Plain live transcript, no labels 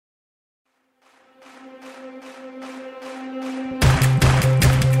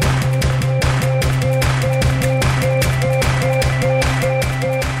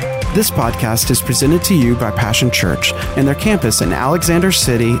This podcast is presented to you by Passion Church and their campus in Alexander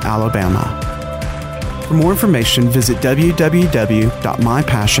City, Alabama. For more information, visit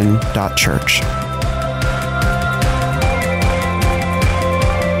www.mypassion.church.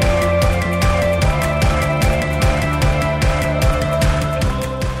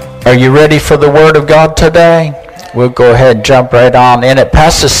 Are you ready for the Word of God today? We'll go ahead and jump right on in it.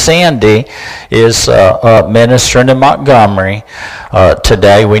 Pastor Sandy is ministering in Montgomery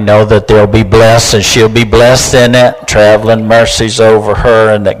today. We know that they'll be blessed, and she'll be blessed in it. Traveling mercies over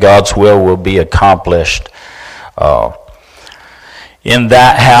her, and that God's will be accomplished in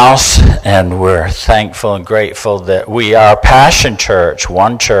that house. And we're thankful and grateful that we are Passion Church,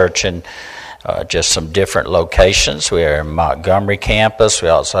 one church in just some different locations. We are in Montgomery campus. We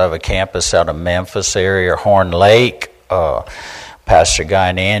also have a campus out of Memphis area, Horn Lake. Pastor Guy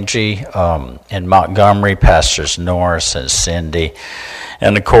and Angie in Montgomery, Pastors Norris and Cindy.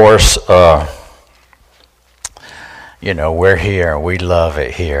 And of course, we're here. We love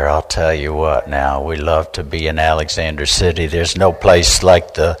it here. I'll tell you what now. We love to be in Alexander City. There's no place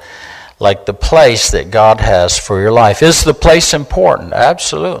like the place that God has for your life. Is the place important?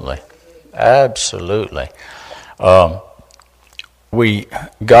 Absolutely. Absolutely. God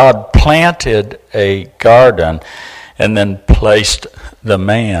planted a garden and then placed the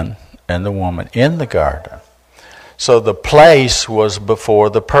man and the woman in the garden. So the place was before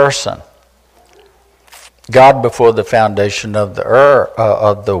the person. God, before the foundation of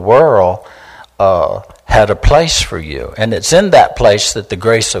the world, had a place for you. And it's in that place that the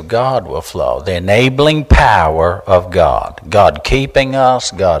grace of God will flow. The enabling power of God. God keeping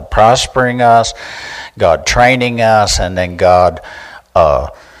us, God prospering us, God training us, and then God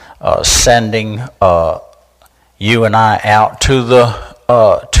sending you and I out to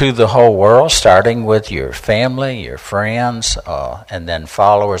the whole world, starting with your family, your friends, and then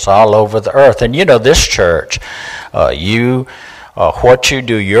followers all over the earth. And this church, what you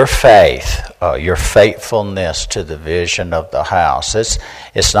do, your faith, your faithfulness to the vision of the house.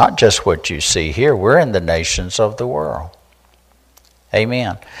 It's not just what you see here. We're in the nations of the world.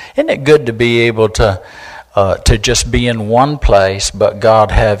 Amen. Isn't it good to be able to just be in one place, but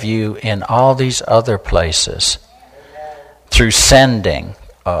God have you in all these other places through sending,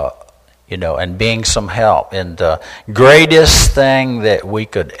 and being some help. And the greatest thing that we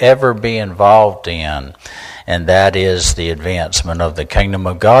could ever be involved in, and that is the advancement of the kingdom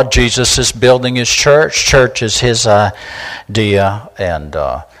of God. Jesus is building his church. Church is his idea, and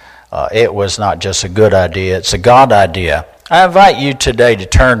it was not just a good idea, it's a God idea. I invite you today to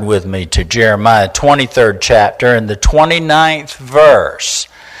turn with me to Jeremiah 23rd chapter and the 29th verse.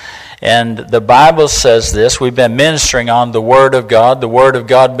 And the Bible says this. We've been ministering on the Word of God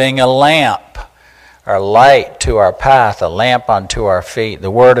being a lamp, our light to our path, a lamp unto our feet. The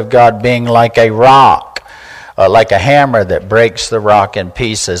Word of God being like a rock, like a hammer that breaks the rock in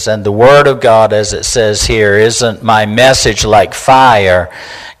pieces. And the Word of God, as it says here, isn't my message like fire,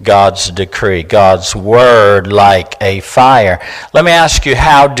 God's decree, God's Word like a fire. Let me ask you,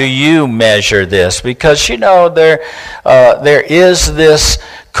 how do you measure this? Because there is this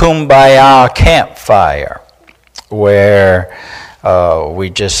kumbaya campfire where we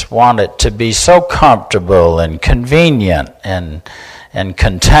just want it to be so comfortable and convenient and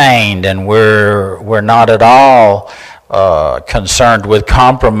contained, and we're not at all concerned with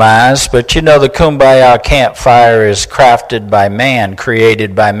compromise. But the kumbaya campfire is crafted by man,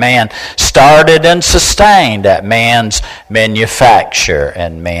 created by man, started and sustained at man's manufacture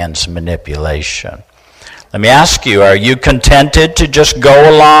and man's manipulation. Let me ask you, are you contented to just go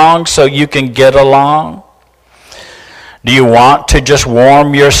along so you can get along? Do you want to just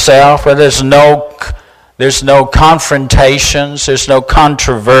warm yourself where there's no confrontations, there's no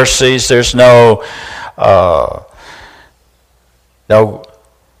controversies, there's no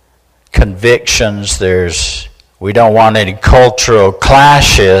convictions, we don't want any cultural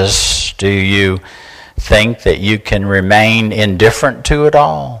clashes? Do you think that you can remain indifferent to it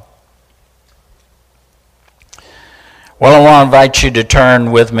all? Well, I want to invite you to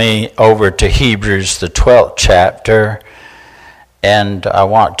turn with me over to Hebrews, the 12th chapter, and I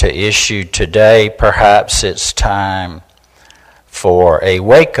want to issue today, perhaps it's time for a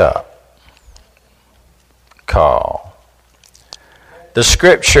wake-up call. The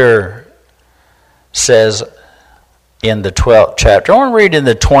scripture says in the 12th chapter, I want to read in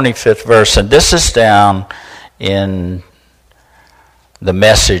the 25th verse, and this is down in the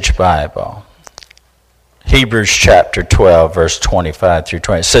Message Bible. Hebrews chapter 12, verse 25 through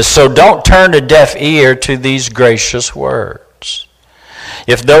 20. It says, "So don't turn a deaf ear to these gracious words.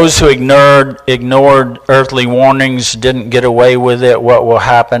 If those who ignored earthly warnings didn't get away with it, what will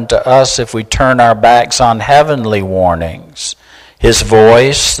happen to us if we turn our backs on heavenly warnings? His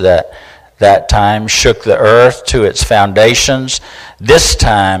voice that time shook the earth to its foundations. This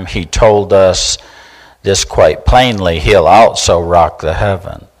time he told us this quite plainly: he'll also rock the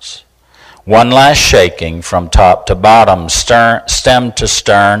heavens. One last shaking from top to bottom, stem to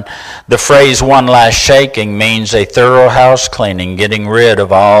stern. The phrase "one last shaking" means a thorough house cleaning, getting rid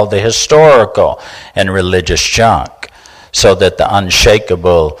of all the historical and religious junk, so that the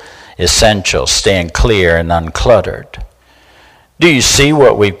unshakable essentials stand clear and uncluttered. Do you see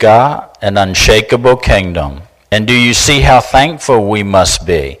what we've got? An unshakable kingdom. And do you see how thankful we must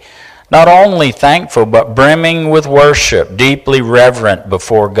be? Not only thankful, but brimming with worship, deeply reverent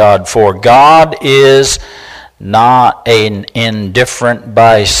before God. For God is not an indifferent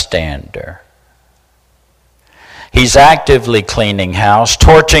bystander. He's actively cleaning house,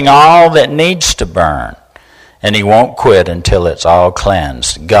 torching all that needs to burn. And he won't quit until it's all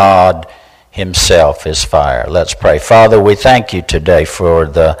cleansed. God himself is fire. Let's pray. Father, we thank you today for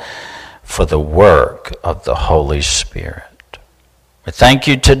the work of the Holy Spirit. We thank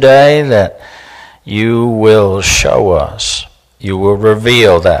you today that you will show us, you will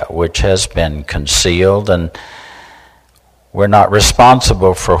reveal that which has been concealed, and we're not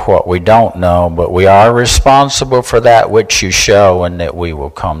responsible for what we don't know, but we are responsible for that which you show and that we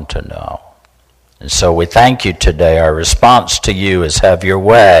will come to know. And so we thank you today. Our response to you is have your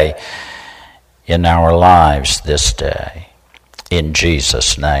way in our lives this day. In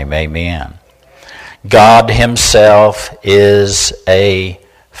Jesus' name, amen. God himself is a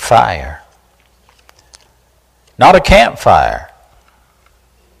fire. Not a campfire,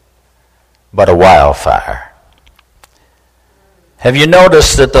 but a wildfire. Have you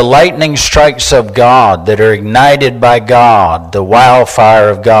noticed that the lightning strikes of God that are ignited by God, the wildfire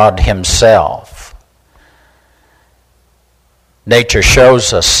of God himself? Nature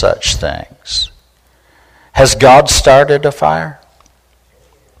shows us such things. Has God started a fire?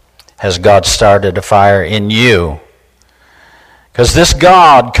 Has God started a fire in you? Because this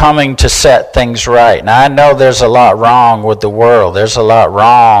God coming to set things right. Now I know there's a lot wrong with the world. There's a lot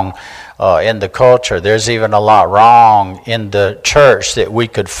wrong in the culture. There's even a lot wrong in the church that we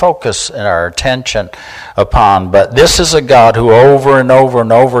could focus our attention upon. But this is a God who over and over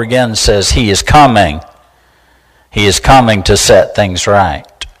and over again says he is coming. He is coming to set things right.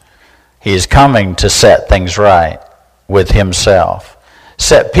 He is coming to set things right with himself.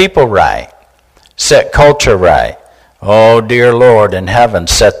 Set people right. Set culture right. Oh, dear Lord in heaven,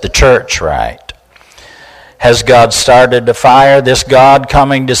 set the church right. Has God started the fire? This God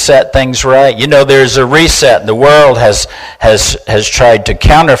coming to set things right? You know, there's a reset. The world has tried to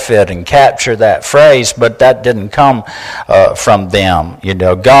counterfeit and capture that phrase, but that didn't come from them. You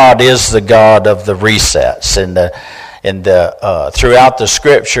know, God is the God of the resets. Throughout the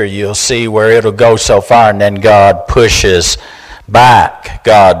Scripture, you'll see where it'll go so far, and then God pushes back.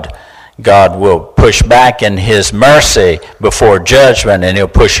 God will push back in his mercy before judgment, and he'll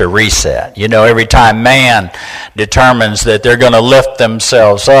push a reset. You know, every time man determines that they're going to lift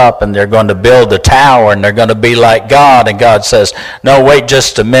themselves up and they're going to build a tower and they're going to be like God, and God says, no, wait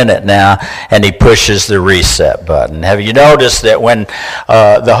just a minute now, and he pushes the reset button. Have you noticed that when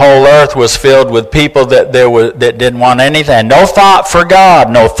the whole earth was filled with people that didn't want anything, no thought for God,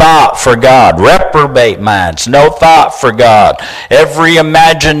 no thought for God, reprobate minds, no thought for God, every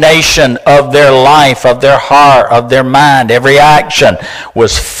imagination of their life, of their heart, of their mind, every action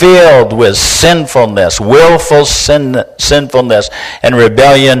was filled with sinfulness, willful sinfulness and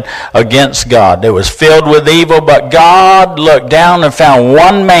rebellion against God. It was filled with evil, but God looked down and found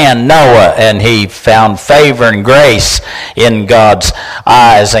one man, Noah, and he found favor and grace in God's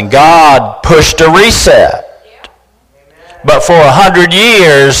eyes, and God pushed a reset. But for 100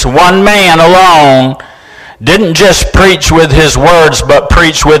 years, one man alone didn't just preach with his words, but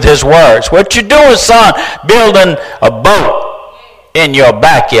preach with his works. What you doing, son? Building a boat in your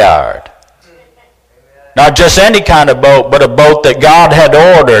backyard. Not just any kind of boat, but a boat that God had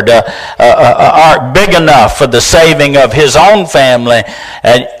ordered, an ark big enough for the saving of his own family.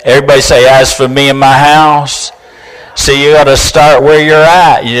 And everybody say, as for me and my house. See, you got to start where you're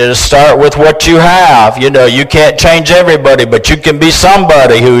at. You got to start with what you have. You know, you can't change everybody, but you can be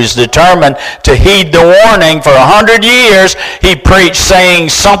somebody who's determined to heed the warning. For 100 years, he preached saying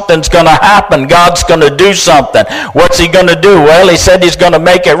something's going to happen. God's going to do something. What's he going to do? Well, he said he's going to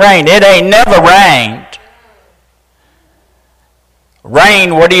make it rain. It ain't never rained.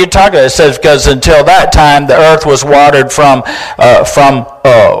 Rain, what are you talking about? It says, because until that time, the earth was watered from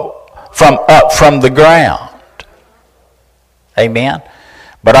the ground. Amen.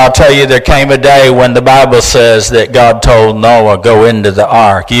 But I'll tell you, there came a day when the Bible says that God told Noah, go into the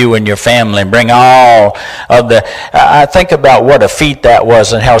ark, you and your family, and bring all of the... I think about what a feat that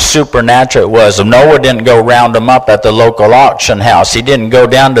was and how supernatural it was. Noah didn't go round them up at the local auction house. He didn't go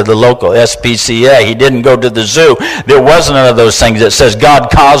down to the local SPCA. He didn't go to the zoo. There wasn't none of those things. It says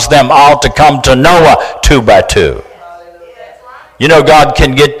God caused them all to come to Noah 2 by 2. You know, God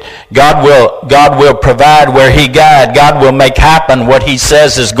will provide where He guides. God will make happen what He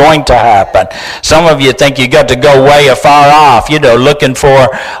says is going to happen. Some of you think you got to go way afar off, looking for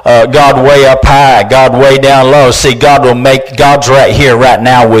God way up high, God way down low. See, God's right here, right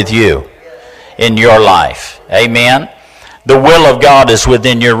now with you in your life. Amen? The will of God is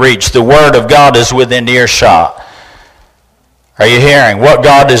within your reach. The Word of God is within earshot. Are you hearing? What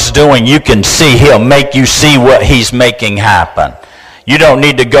God is doing, you can see. He'll make you see what He's making happen. You don't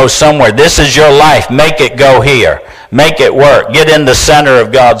need to go somewhere. This is your life. Make it go here. Make it work. Get in the center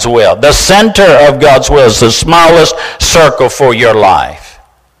of God's will. The center of God's will is the smallest circle for your life.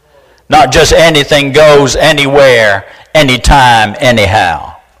 Not just anything goes anywhere, anytime,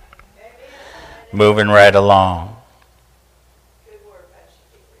 anyhow. Moving right along.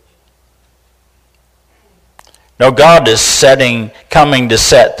 No, God is coming to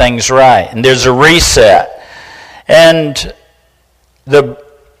set things right. And there's a reset. And the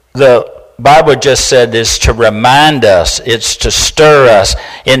Bible just said is to remind us. It's to stir us.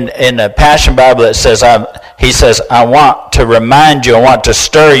 In the Passion Bible it says, He says, I want to remind you, I want to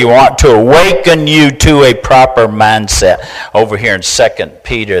stir you, I want to awaken you to a proper mindset. Over here in 2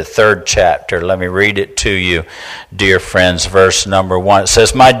 Peter, 3rd chapter, let me read it to you, dear friends, verse number 1. It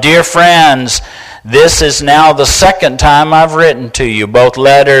says, my dear friends, this is now the second time I've written to you, both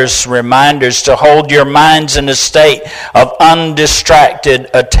letters, reminders to hold your minds in a state of undistracted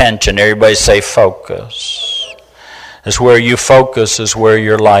attention. Everybody say focus. It's where you focus is where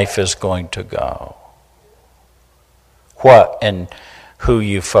your life is going to go. What and who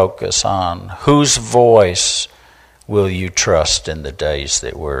you focus on. Whose voice will you trust in the days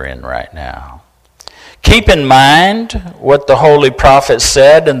that we're in right now? Keep in mind what the holy prophet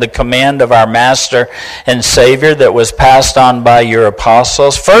said in the command of our Master and Savior that was passed on by your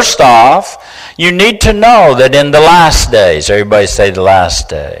apostles. First off, you need to know that in the last days, everybody say the last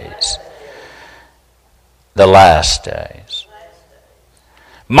days. The last days.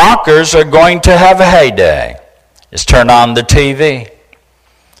 Mockers are going to have a heyday. Just turn on the TV.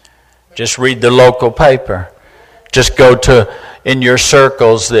 Just read the local paper. Just go to in your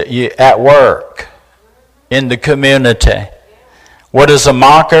circles that you at work. In the community. What is a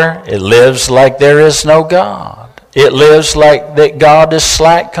mocker? It lives like there is no God. It lives like that God is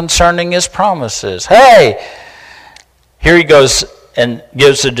slack concerning His promises. Hey, here he goes and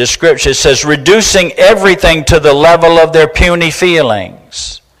gives a description. It says, reducing everything to the level of their puny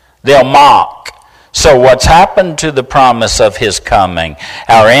feelings. They'll mock. So what's happened to the promise of His coming?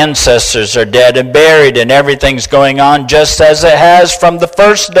 Our ancestors are dead and buried, and everything's going on just as it has from the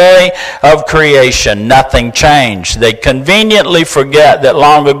first day of creation. Nothing changed. They conveniently forget that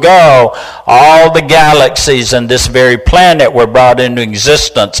long ago, all the galaxies and this very planet were brought into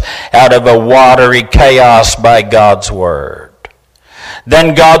existence out of a watery chaos by God's Word.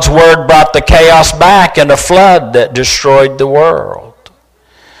 Then God's Word brought the chaos back in a flood that destroyed the world.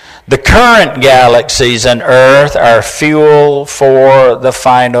 The current galaxies and Earth are fuel for the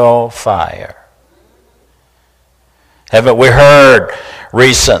final fire. Haven't we heard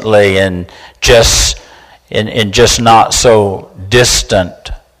recently in just not so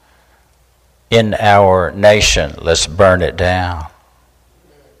distant in our nation, let's burn it down.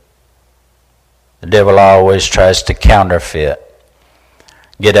 The devil always tries to counterfeit.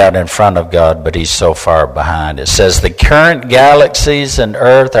 Get out in front of God, but he's so far behind. It says the current galaxies and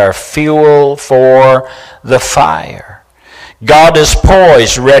Earth are fuel for the fire. God is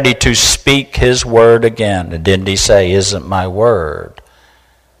poised, ready to speak His word again. And didn't He say, isn't my word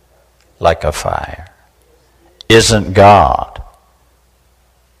like a fire? Isn't God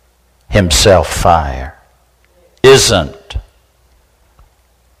Himself fire? Isn't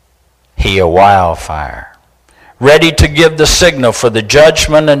He a wildfire? Ready to give the signal for the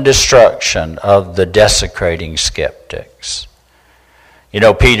judgment and destruction of the desecrating skeptics. You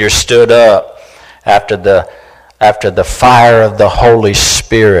know, Peter stood up after the fire of the Holy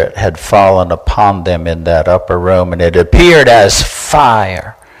Spirit had fallen upon them in that upper room, and it appeared as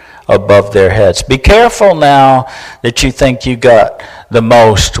fire above their heads. Be careful now that you think you got the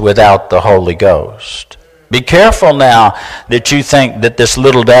most without the Holy Ghost. Be careful now that you think that this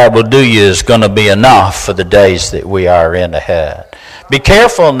little dab will do you is going to be enough for the days that we are in ahead. Be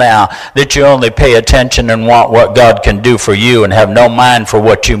careful now that you only pay attention and want what God can do for you and have no mind for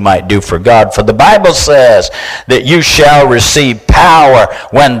what you might do for God. For the Bible says that you shall receive power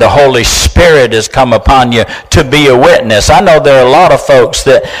when the Holy Spirit has come upon you to be a witness. I know there are a lot of folks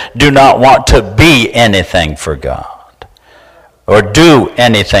that do not want to be anything for God or do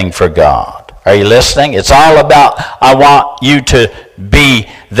anything for God. Are you listening? It's all about, I want you to be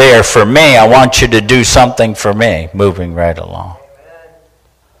there for me. I want you to do something for me. Moving right along.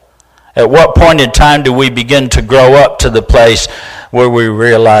 At what point in time do we begin to grow up to the place where we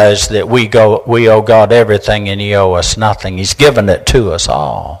realize that we owe God everything and He owes us nothing? He's given it to us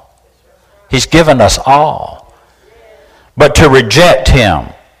all. He's given us all. But to reject Him,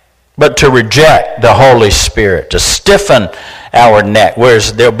 but to reject the Holy Spirit, to stiffen our neck,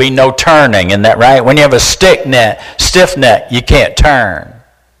 whereas there'll be no turning, isn't that right? When you have a stiff neck, you can't turn.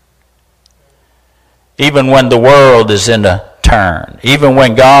 Even when the world is in a turn, even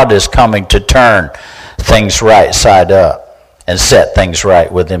when God is coming to turn things right side up and set things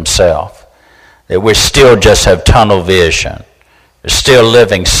right with Himself, that we still just have tunnel vision. We're still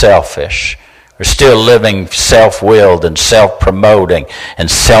living selfish. We're still living self-willed and self-promoting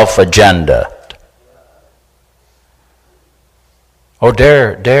and self-agenda. Oh,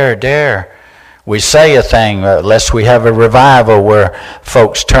 dare. We say a thing, lest we have a revival where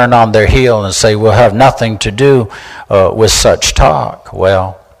folks turn on their heel and say, we'll have nothing to do with such talk.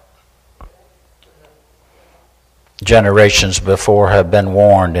 Well, generations before have been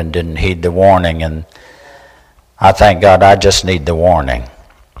warned and didn't heed the warning, and I thank God I just need the warning.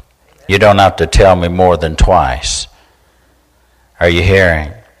 You don't have to tell me more than twice. Are you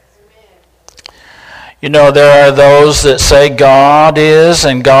hearing? You know, there are those that say God is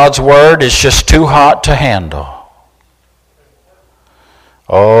and God's Word is just too hot to handle.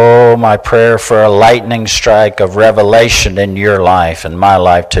 Oh, my prayer for a lightning strike of revelation in your life and my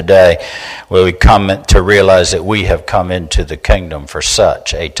life today, where we come to realize that we have come into the kingdom for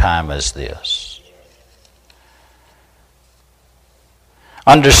such a time as this.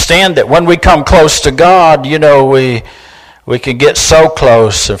 Understand that when we come close to God, you know, we can get so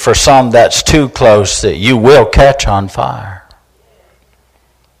close, and for some that's too close, that you will catch on fire.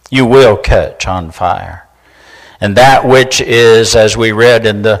 You will catch on fire. And that which is, as we read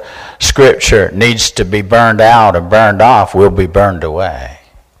in the Scripture, needs to be burned out and burned off will be burned away.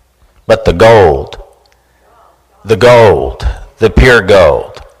 But the gold, the pure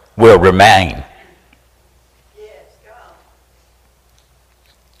gold, will remain.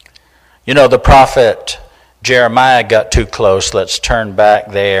 You know, the prophet Jeremiah got too close. Let's turn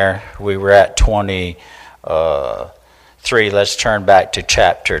back there. We were at 23. Let's turn back to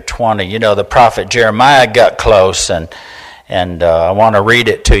chapter 20. You know, the prophet Jeremiah got close, and I want to read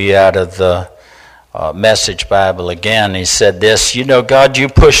it to you out of the Message Bible again. He said this, you know, God, you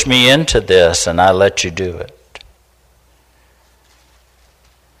pushed me into this, and I let you do it.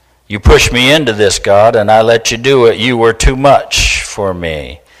 You pushed me into this, God, and I let you do it. You were too much for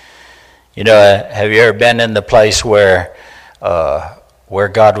me. You know, have you ever been in the place where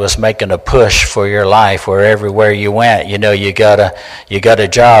God was making a push for your life, where everywhere you went, you know, you got a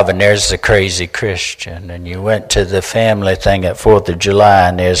job and there's the crazy Christian, and you went to the family thing at 4th of July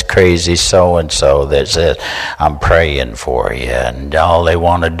and there's crazy so-and-so that says, I'm praying for you, and all they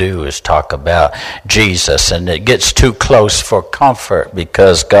want to do is talk about Jesus, and it gets too close for comfort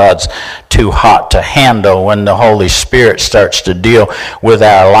because God's too hot to handle. When the Holy Spirit starts to deal with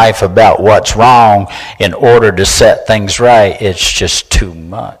our life about what's wrong in order to set things right, it's just too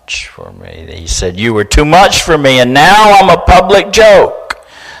much for me. He said, you were too much for me, and now I'm a public joke.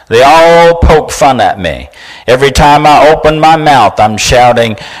 They all poke fun at me. Every time I open my mouth, I'm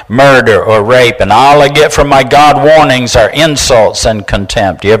shouting murder or rape, and all I get from my God warnings are insults and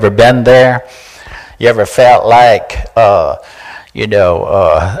contempt. You ever been there? You ever felt like,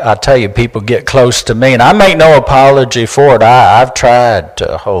 I tell you, people get close to me, and I make no apology for it. I've tried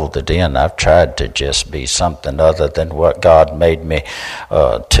to hold it in. I've tried to just be something other than what God made me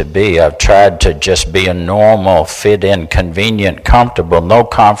to be. I've tried to just be a normal, fit-in, convenient, comfortable, no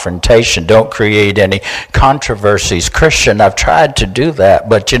confrontation, don't create any controversies Christian. I've tried to do that,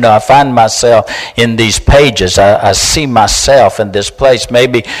 but, I find myself in these pages. I see myself in this place.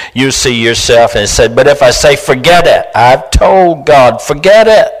 Maybe you see yourself and said, but if I say forget it, I've told God, forget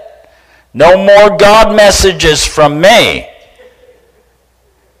it. No more God messages from me.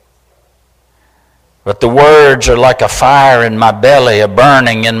 But the words are like a fire in my belly, a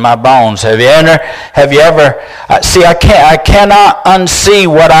burning in my bones. Have you ever see, I cannot unsee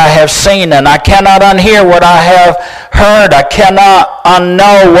what I have seen, and I cannot unhear what I have heard. I cannot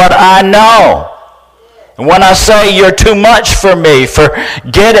unknow what I know. And when I say you're too much for me,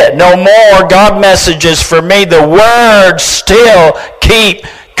 forget it, no more God messages for me, the words still keep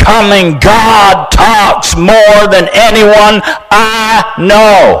coming. God talks more than anyone I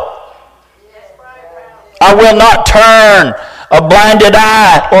know. I will not turn a blinded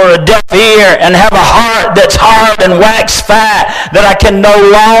eye or a deaf ear and have a heart that's hard and wax fat, that I can no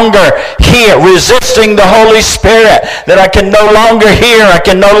longer hear, resisting the Holy Spirit, that I can no longer hear, I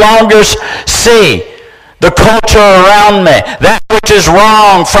can no longer see the culture around me, that which is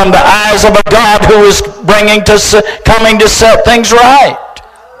wrong, from the eyes of a God who is coming to set things right.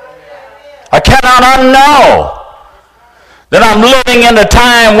 I cannot unknow that I'm living in a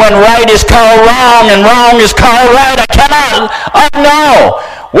time when right is called wrong and wrong is called right. I cannot unknow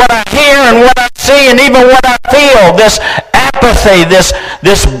what I hear and what I see and even what I feel. This apathy, this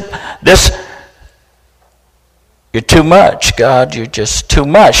you're too much, God. You're just too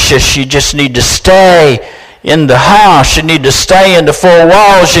much. You just need to stay in the house. You need to stay in the four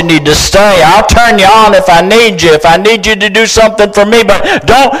walls. You need to stay. I'll turn you on if I need you. If I need you to do something for me, but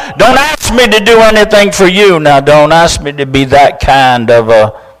don't ask me to do anything for you. Now, don't ask me to be that kind of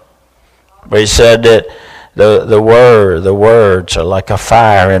a. But he said that the words are like a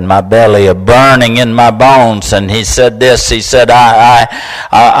fire in my belly, a burning in my bones. And he said this. He said,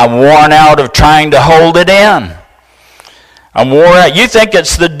 I'm worn out of trying to hold it in. I'm worn out. You think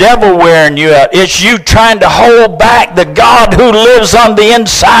it's the devil wearing you out. It's you trying to hold back the God who lives on the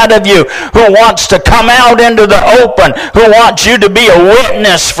inside of you, who wants to come out into the open, who wants you to be a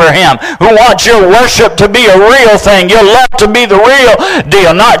witness for him, who wants your worship to be a real thing, your love to be the real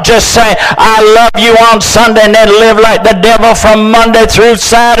deal, not just say, I love you on Sunday and then live like the devil from Monday through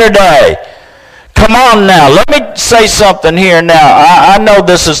Saturday. Come on now, let me say something here now. I know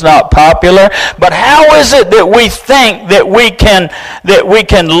this is not popular, but how is it that we think that we can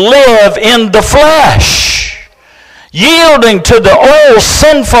live in the flesh? Yielding to the old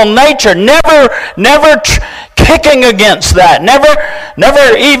sinful nature, never kicking against that,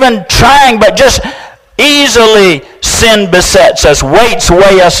 never even trying, but just easily sin besets us, weights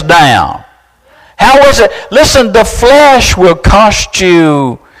weigh us down. How is it? Listen, the flesh will cost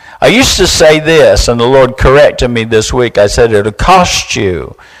you. I used to say this, and the Lord corrected me this week. I said, it'll cost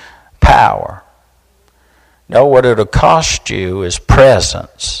you power. No, what it'll cost you is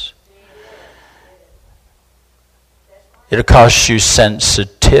presence. It'll cost you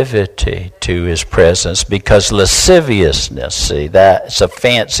sensitivity to his presence, because lasciviousness, see, that's a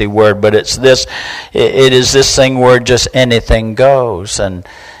fancy word, but it is this thing where just anything goes.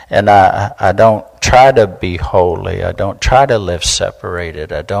 And I don't try to be holy. I don't try to live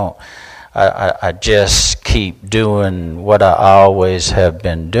separated. I just keep doing what I always have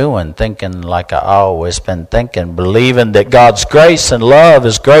been doing, thinking like I always been thinking, believing that God's grace and love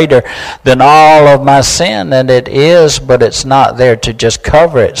is greater than all of my sin, and it is, but it's not there to just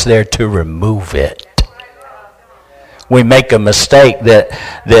cover it, it's there to remove it. We make a mistake that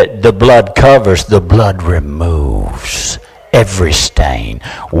the blood covers, the blood removes every stain,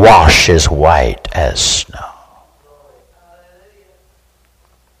 washes white as snow.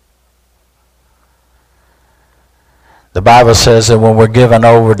 The Bible says that when we're given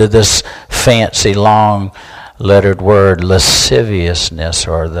over to this fancy long lettered word, lasciviousness,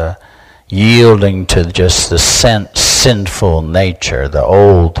 or the yielding to just the sinful nature, the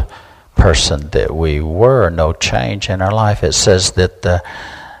old person that we were, no change in our life, it says that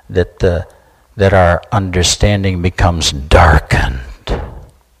our understanding becomes darkened,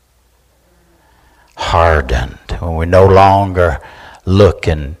 hardened, when we no longer look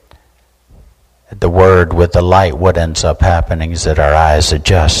at the word with the light. What ends up happening is that our eyes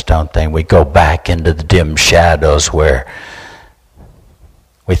adjust, don't they? We go back into the dim shadows where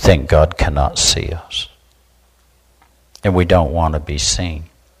we think God cannot see us, and we don't want to be seen.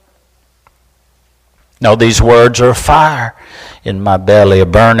 No, these words are fire in my belly, a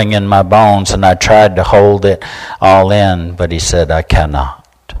burning in my bones, and I tried to hold it all in, but he said, I cannot.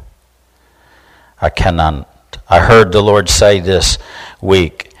 I cannot. I heard the Lord say this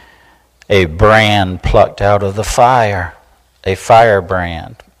week, a brand plucked out of the fire, a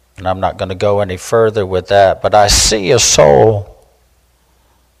firebrand. And I'm not going to go any further with that, but I see a soul.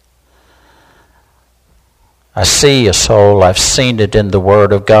 I see a soul. I've seen it in the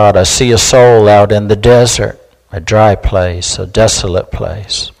Word of God. I see a soul out in the desert, a dry place, a desolate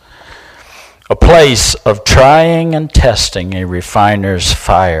place, a place of trying and testing, a refiner's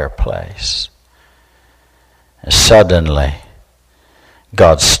fireplace. And suddenly,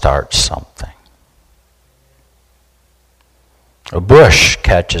 God starts something. A bush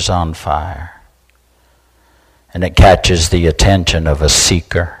catches on fire, and it catches the attention of a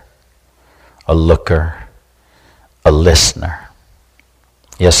seeker, a looker, a listener.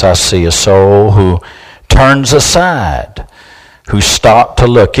 Yes, I see a soul who turns aside, who stopped to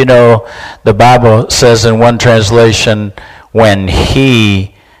look. You know, the Bible says in one translation, when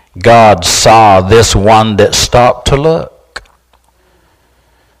God saw this one that stopped to look,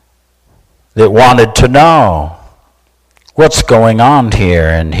 that wanted to know what's going on here,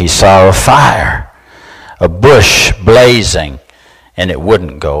 and he saw a fire, a bush blazing, and it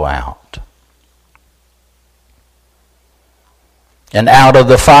wouldn't go out. And out of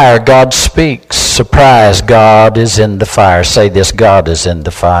the fire, God speaks. Surprise, God is in the fire. Say this, God is in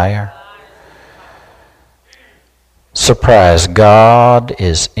the fire. Surprise, God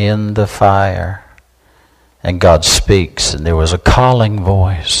is in the fire. And God speaks, and there was a calling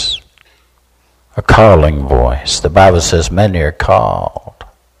voice. A calling voice. The Bible says many are called,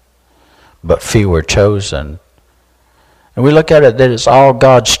 but few are chosen. And we look at it that it's all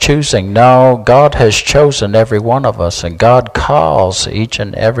God's choosing. No, God has chosen every one of us, and God calls each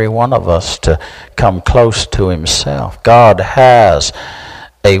and every one of us to come close to himself. God has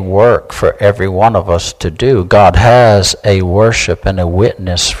a work for every one of us to do. God has a worship and a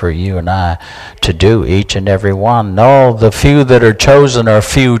witness for you and I to do, each and every one. No, the few that are chosen are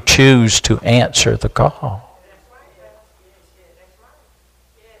few choose to answer the call.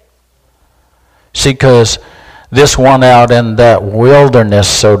 See, because this one out in that wilderness,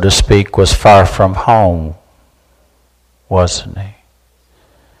 so to speak, was far from home, wasn't he?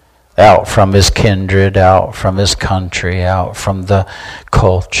 Out from his kindred, out from his country, out from the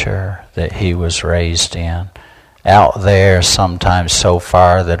culture that he was raised in. Out there, sometimes so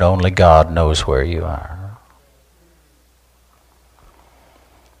far that only God knows where you are.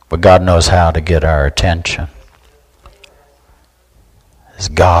 But God knows how to get our attention. As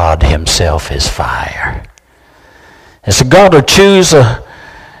God himself is fire. And so God will choose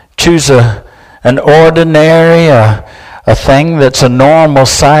an ordinary, a thing that's a normal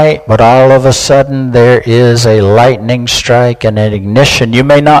sight, but all of a sudden there is a lightning strike and an ignition. You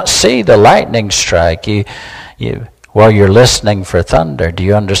may not see the lightning strike while you're listening for thunder. Do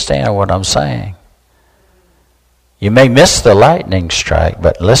you understand what I'm saying? You may miss the lightning strike,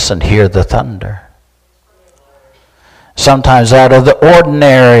 but listen, hear the thunder. Sometimes out of the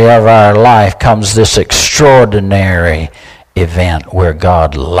ordinary of our life comes this extraordinary event where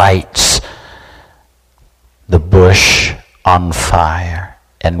God lights the bush on fire.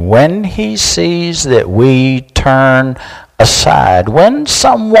 And when he sees that we turn aside, when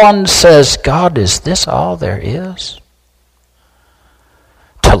someone says, God, is this all there is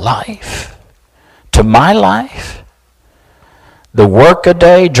to life, to my life? The work a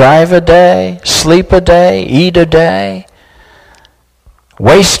day, drive a day, sleep a day, eat a day,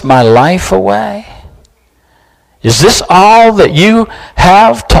 waste my life away? Is this all that you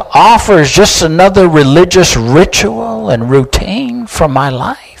have to offer? Is just another religious ritual and routine for my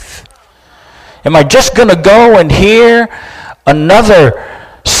life? Am I just going to go and hear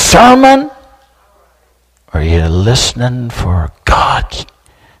another sermon? Or are you listening for God?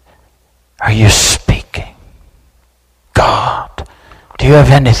 Are you speaking? God, do you have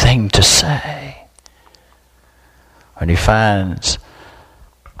anything to say? When he finds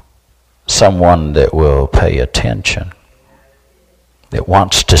someone that will pay attention, that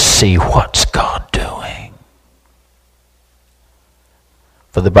wants to see what's God doing.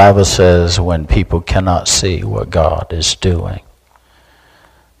 For the Bible says when people cannot see what God is doing,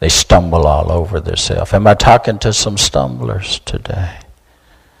 they stumble all over themselves. Am I talking to some stumblers today?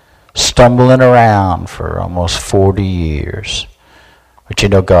 Stumbling around for almost 40 years. But you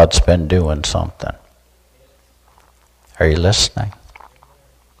know God's been doing something. Are you listening?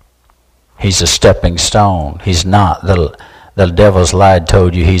 He's a stepping stone. He's not. The devil's lied,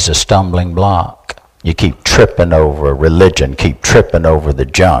 told you he's a stumbling block. You keep tripping over religion, keep tripping over the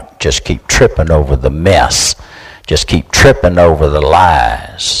junk, just keep tripping over the mess, just keep tripping over the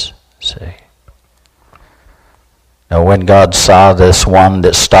lies. See? Now when God saw this one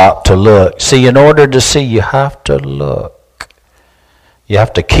that stopped to look, see, in order to see, you have to look. You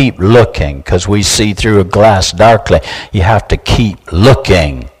have to keep looking, because we see through a glass darkly. You have to keep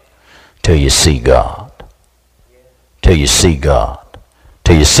looking till you see God. Till you see God.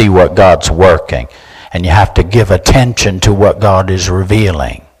 Till you see what God's working. And you have to give attention to what God is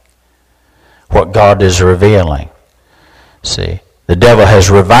revealing. What God is revealing. See, the devil has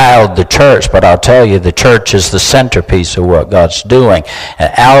reviled the church, but I'll tell you, the church is the centerpiece of what God's doing.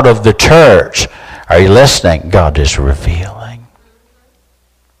 And out of the church, are you listening? God is revealing.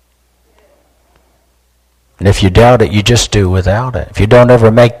 And if you doubt it, you just do without it. If you don't ever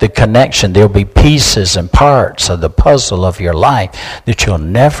make the connection, there'll be pieces and parts of the puzzle of your life that you'll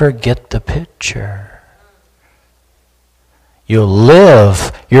never get the picture. You'll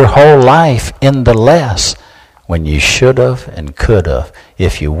live your whole life in the less when you should have and could have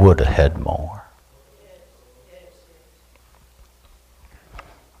if you would have had more.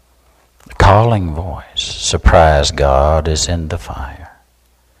 The calling voice, surprise, God is in the fire.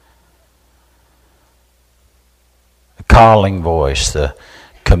 The calling voice, the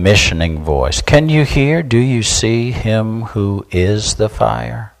commissioning voice. Can you hear? Do you see him who is the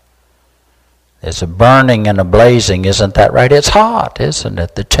fire? There's a burning and a blazing, isn't that right? It's hot, isn't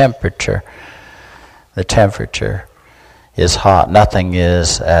it? The temperature is hot. Nothing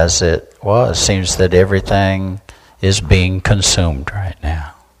is as it was. It seems that everything is being consumed right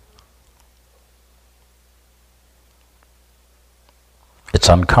now. It's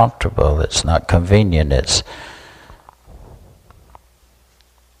uncomfortable. It's not convenient.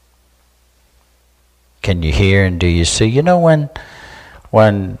 Can you hear and do you see? You know,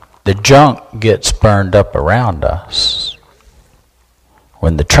 when the junk gets burned up around us,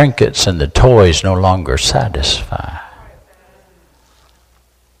 when the trinkets and the toys no longer satisfy,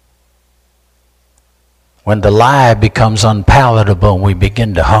 when the lie becomes unpalatable and we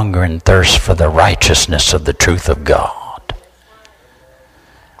begin to hunger and thirst for the righteousness of the truth of God,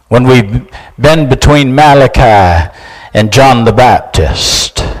 when we've been between Malachi and John the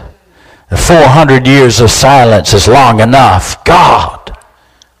Baptist, the 400 years of silence is long enough. God,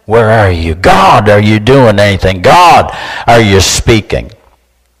 where are you? God, are you doing anything? God, are you speaking?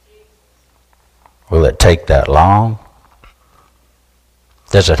 Will it take that long?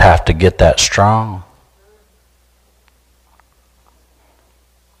 Does it have to get that strong?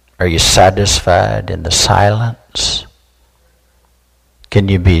 Are you satisfied in the silence? Can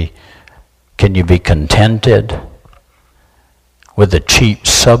you be contented with a cheap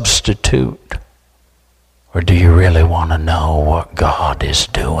substitute? Or do you really want to know what God is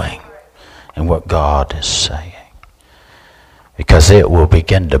doing and what God is saying? Because it will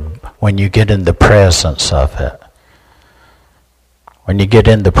begin to, when you get in the presence of it, when you get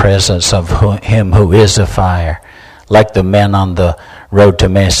in the presence of him who is a fire, like the men on the road to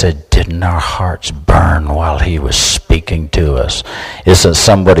Emmaus said, didn't our hearts burn while he was speaking to us? Isn't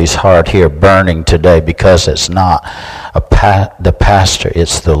somebody's heart here burning today because it's not the pastor,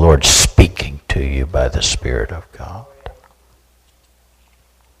 it's the Lord speaking to you by the Spirit of God?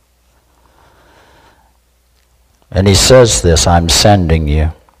 And he says this, I'm sending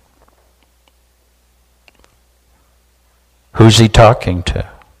you. Who's he talking to?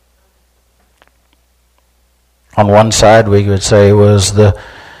 On one side we would say it was the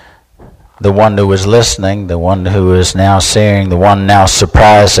one who was listening, the one who is now seeing, the one now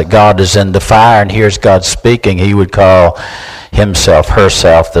surprised that God is in the fire and hears God speaking. He would call himself,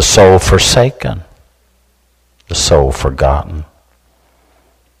 herself, the soul forsaken, the soul forgotten.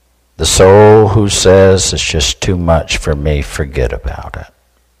 The soul who says, it's just too much for me, forget about it.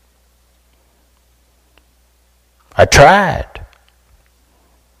 I tried,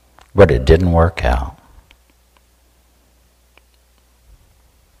 but it didn't work out.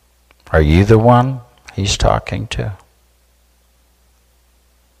 Are you the one he's talking to?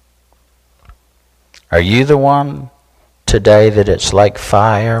 Are you the one today that it's like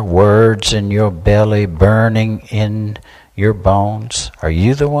fire, words in your belly, burning in your bones? Are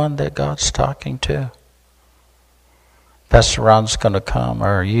you the one that God's talking to? Pastor Ron's going to come.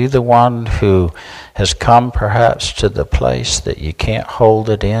 Or are you the one who has come perhaps to the place that you can't hold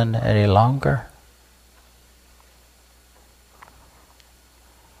it in any longer?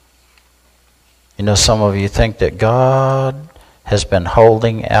 You know, some of you think that God has been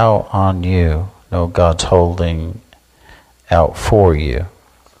holding out on you. No, God's holding out for you.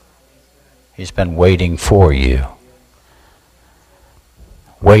 He's been waiting for you.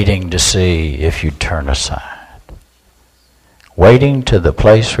 Waiting to see if you turn aside. Waiting to the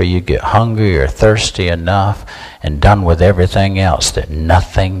place where you get hungry or thirsty enough and done with everything else that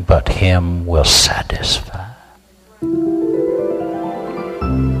nothing but him will satisfy.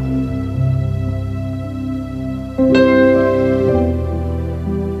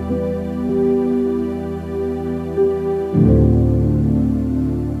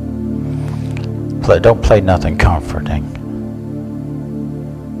 Don't play nothing comforting.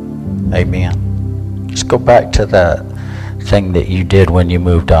 Amen. Just go back to that thing that you did when you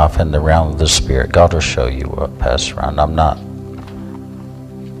moved off in the realm of the Spirit. God will show you what, Pastor Ron. I'm not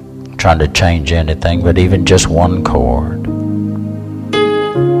trying to change anything, but even just one chord,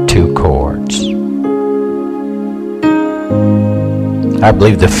 2 chords. I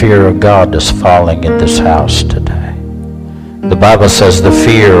believe the fear of God is falling in this house today. The Bible says the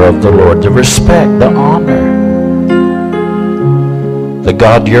fear of the Lord, the respect, the honor. The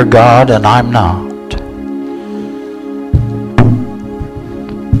God, you're God and I'm not.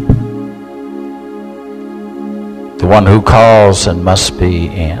 The one who calls and must be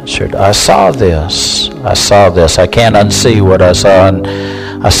answered. I saw this. I can't unsee what I saw. And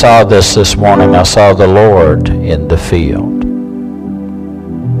I saw this morning. I saw the Lord in the field.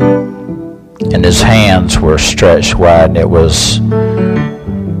 And his hands were stretched wide, and there was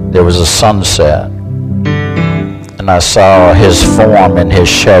a sunset. And I saw his form and his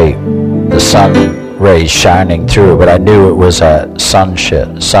shape, the sun rays shining through it, but I knew it was at sunset.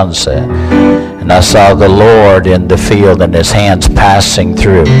 And I saw the Lord in the field and his hands passing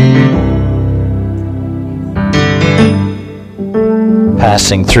through.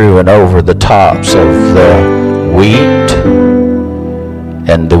 Passing through and over the tops of the wheat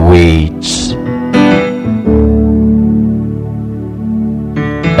and the weeds.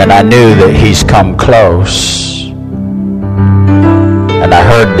 And I knew that he's come close. And I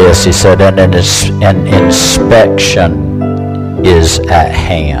heard this, he said, and an inspection is at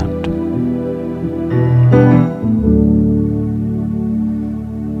hand.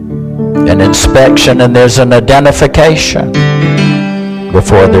 An inspection, and there's an identification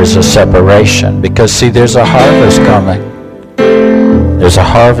before there's a separation. Because see, there's a harvest coming. There's a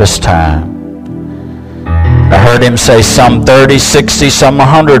harvest time. I heard him say some 30, 60, some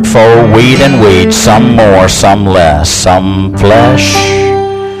 100-fold, wheat and weed, some more, some less, some flesh,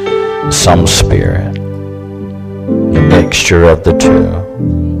 some spirit. A mixture of the two.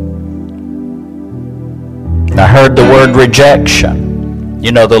 I heard the word rejection.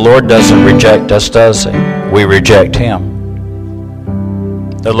 You know, the Lord doesn't reject us, does he? We reject him.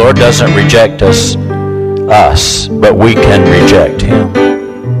 The Lord doesn't reject us, but we can reject him.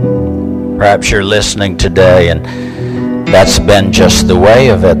 Perhaps you're listening today and that's been just the way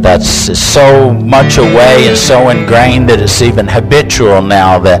of it. That's so much a way and so ingrained that it's even habitual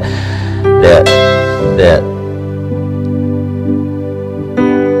now that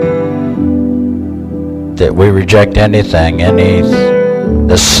we reject anything,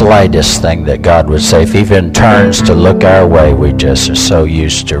 the slightest thing that God would say. If he even turns to look our way, we just are so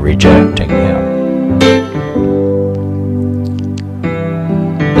used to rejecting him.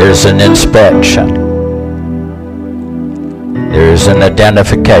 There's an inspection. There's an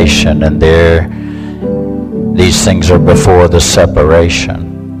identification, and these things are before the separation.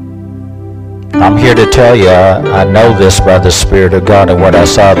 I'm here to tell you, I know this by the Spirit of God, and what I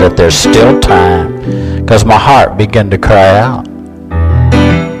saw, that there's still time, because my heart began to cry out.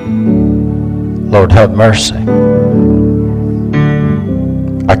 Lord, have mercy.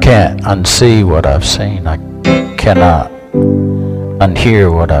 I can't unsee what I've seen. I cannot unhear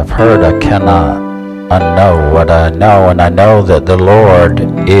what I've heard. I cannot unknow what I know. And I know that the Lord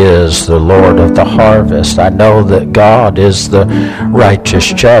is the Lord of the harvest. I know that God is the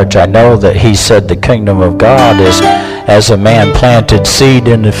righteous judge. I know that he said the kingdom of God is as a man planted seed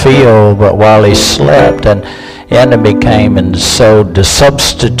in the field, but while he slept, and the enemy came and sowed the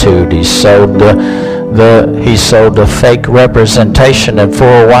substitute. He sowed the fake representation, and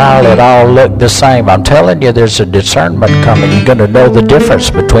for a while it all looked the same. I'm telling you, there's a discernment coming. You're going to know the difference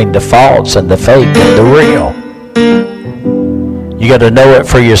between the false and the fake and the real. You got to know it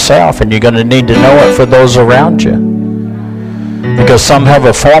for yourself, and you're going to need to know it for those around you. Because some have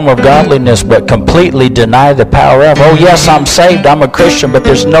a form of godliness but completely deny the power of. Oh yes, I'm saved, I'm a Christian, but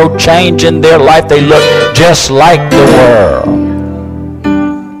there's no change in their life. They look just like the world.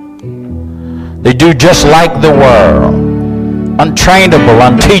 They do just like the world. Untrainable,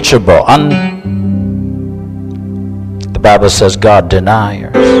 unteachable. The Bible says God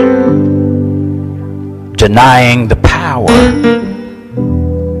deniers. Denying the power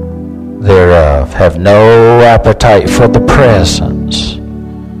thereof, have no appetite for the presence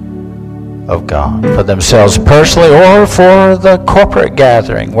of God, for themselves personally or for the corporate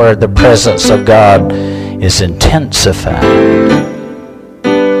gathering where the presence of God is intensified,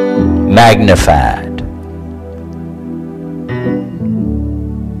 magnified.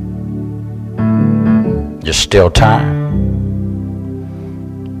 There's still time.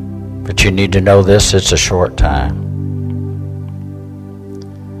 But you need to know this, it's a short time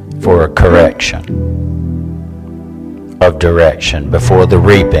for a correction of direction before the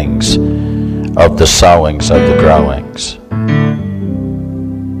reapings of the sowings of the growings.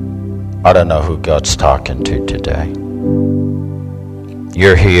 I don't know who God's talking to today.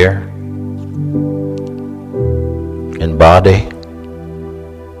 You're here in body.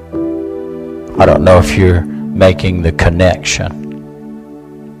 I don't know if you're making the connection,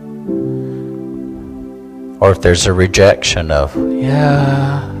 or if there's a rejection of,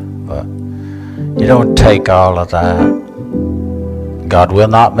 but you don't take all of that. God will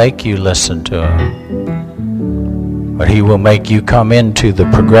not make you listen to him. But He will make you come into the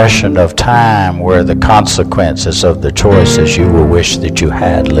progression of time where the consequences of the choices you will wish that you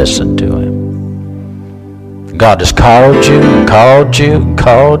had listened to Him. God has called you, and called you, and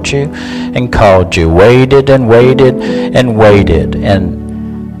called you, and called you. Waited and waited and waited.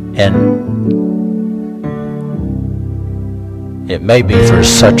 And it may be for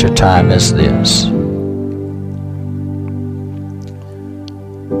such a time as this.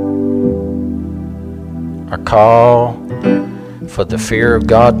 I call for the fear of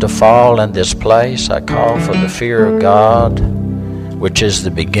God to fall in this place. I call for the fear of God, which is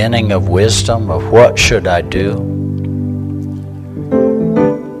the beginning of wisdom of what should I do.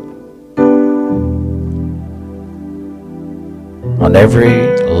 On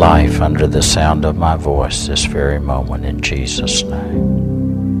every life under the sound of my voice this very moment, in Jesus' name.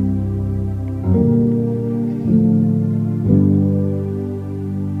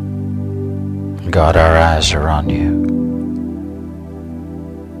 God, our eyes are on you.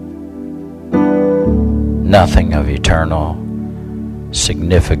 Nothing of eternal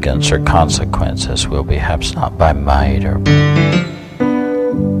significance or consequences will be, perhaps not by might or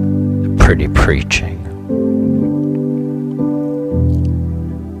pretty preaching.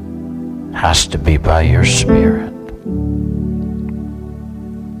 Has to be by your Spirit.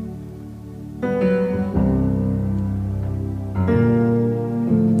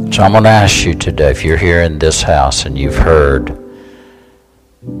 So I'm going to ask you today, if you're here in this house and you've heard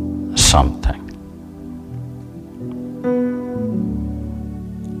something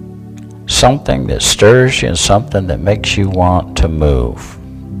that stirs you and something that makes you want to move,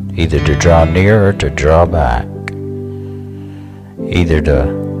 either to draw near or to draw back, either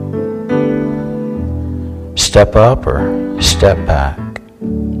to step up or step back.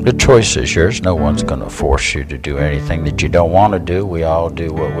 The choice is yours. No one's going to force you to do anything that you don't want to do. We all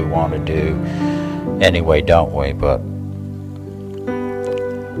do what we want to do anyway, don't we? But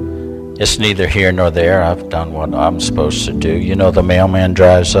it's neither here nor there. I've done what I'm supposed to do. You know, the mailman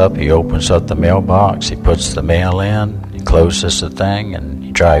drives up, he opens up the mailbox, he puts the mail in, he closes the thing, and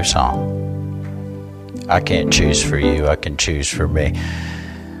he drives home. I can't choose for you. I can choose for me.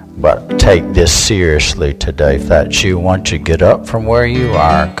 But take this seriously today. If that's you, why don't you get up from where you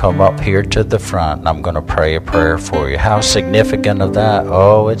are, come up here to the front, and I'm going to pray a prayer for you. How significant of that?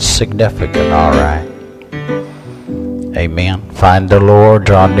 Oh, it's significant, all right. Amen. Find the Lord,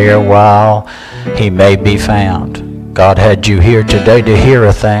 draw near while He may be found. God had you here today to hear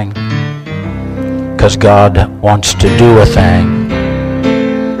a thing, because God wants to do a thing.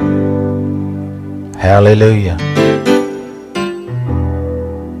 Hallelujah.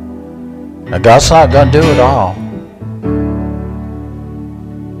 Now, God's not going to do it all.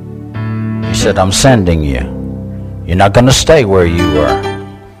 He said, I'm sending you. You're not going to stay where you were.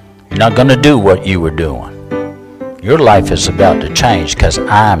 You're not going to do what you were doing. Your life is about to change because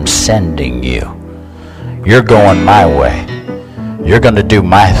I'm sending you. You're going my way. You're going to do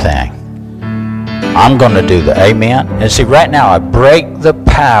my thing. I'm going to do the amen. And see, right now I break the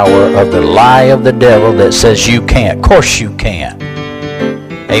power of the lie of the devil that says you can't. Of course you can.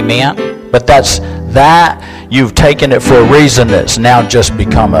 Amen. But that you've taken it for a reason that's now just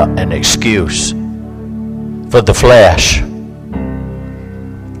become an excuse for the flesh.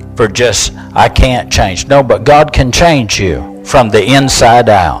 For just, I can't change. No, but God can change you from the inside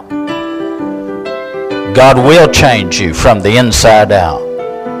out. God will change you from the inside out.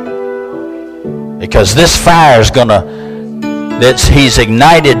 Because this fire is He's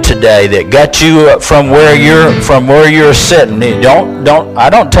ignited today that got you up from where you're sitting. I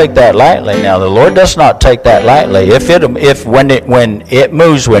don't take that lightly. Now the Lord does not take that lightly. When it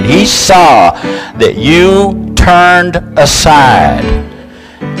moves, when He saw that you turned aside,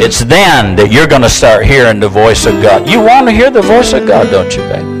 it's then that you're going to start hearing the voice of God. You want to hear the voice of God, don't you,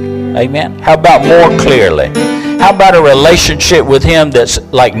 baby? Amen. How about more clearly? How about a relationship with Him that's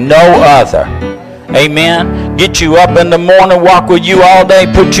like no other? Amen. Get you up in the morning, walk with you all day,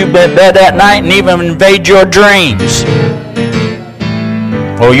 put you in bed at night, and even invade your dreams.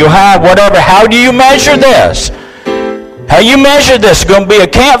 Or you'll have whatever. How do you measure this? How you measure this? Going to be a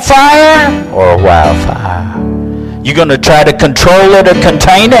campfire or a wildfire? You're going to try to control it or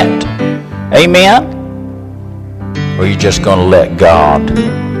contain it? Amen. Or you just going to let God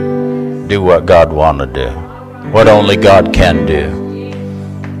do what God want to do? What only God can do?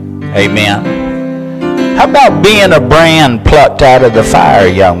 Amen. How about being a brand plucked out of the fire,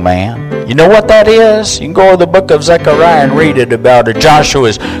 young man? You know what that is? You can go to the book of Zechariah and read it about it.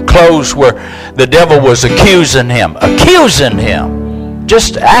 Joshua's clothes where the devil was accusing him.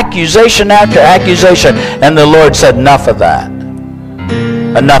 Just accusation after accusation. And the Lord said, enough of that.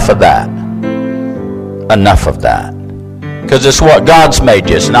 Enough of that. Enough of that. Because it's what God's made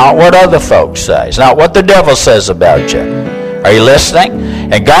you. It's not what other folks say. It's not what the devil says about you. Are you listening?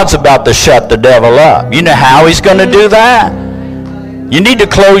 And God's about to shut the devil up. You know how he's going to do that? You need to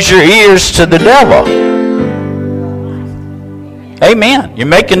close your ears to the devil. Amen. You're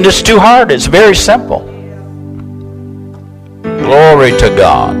making this too hard. It's very simple. Glory to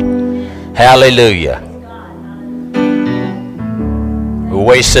God. Hallelujah. We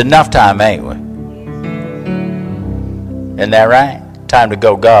wasted enough time, ain't we? Isn't that right? Time to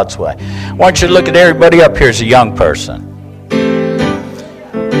go God's way. I want you to look at everybody up here as a young person.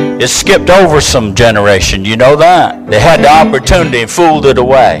 It skipped over some generation, you know that? They had the opportunity and fooled it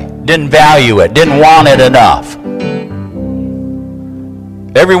away. Didn't value it, didn't want it enough.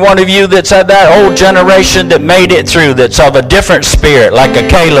 Every one of you that's at that old generation that made it through, that's of a different spirit, like a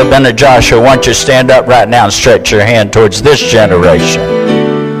Caleb and a Joshua, I want you to stand up right now and stretch your hand towards this generation.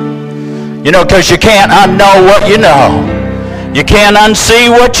 You know, because you can't unknow what you know. You can't unsee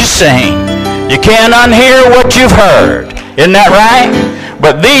what you've seen. You can't unhear what you've heard. Isn't that right?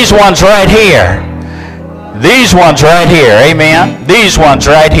 But these ones right here, amen? These ones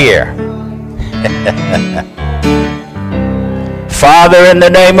right here. Father, in the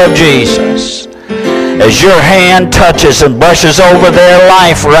name of Jesus, as your hand touches and brushes over their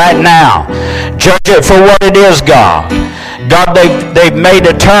life right now, judge it for what it is, God. God, they've made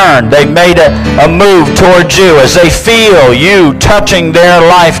a turn. They've made a move towards you. As they feel you touching their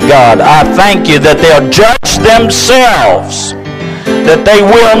life, God, I thank you that they'll judge themselves, that they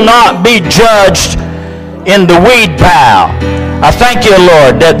will not be judged in the weed pile. I thank you,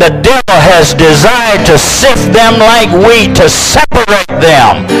 Lord, that the devil has desired to sift them like wheat, to separate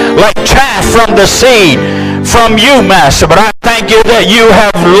them like chaff from the seed from you, Master. But I thank you that you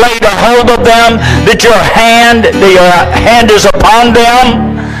have laid a hold of them, that your hand is upon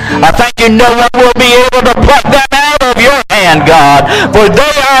them. I thank you no one will be able to pluck them out of your hand, God, for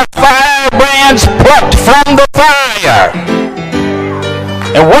they are firebrands plucked from the fire.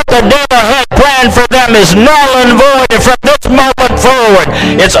 And what the devil had planned for them is null and void. And from this moment forward,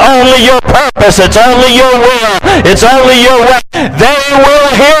 it's only your purpose. It's only your will. It's only your way. They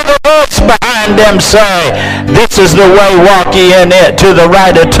will hear the voice behind them say, this is the way, walk ye in it, to the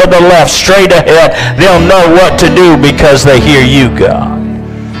right or to the left, straight ahead. They'll know what to do because they hear you, God.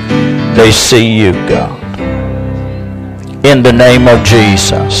 They see you, God. In the name of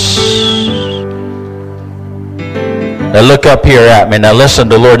Jesus. Now look up here at me. Now listen,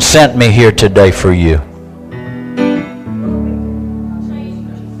 the Lord sent me here today for you.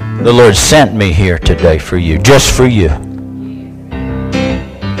 The Lord sent me here today for you, just for you.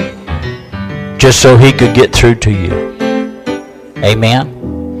 Just so he could get through to you.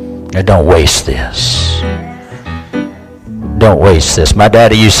 Amen? Now don't waste this. Don't waste this. My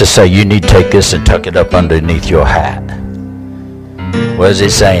daddy used to say, you need to take this and tuck it up underneath your hat. What is he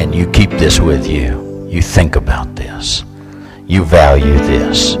saying? You keep this with you. You think about this. You value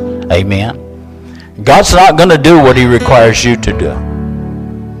this. Amen? God's not going to do what he requires you to do.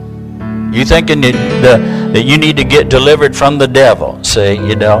 You thinking that you need to get delivered from the devil. See,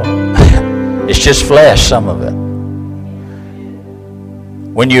 you know, it's just flesh, some of it.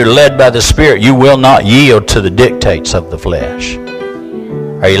 When you're led by the Spirit, you will not yield to the dictates of the flesh.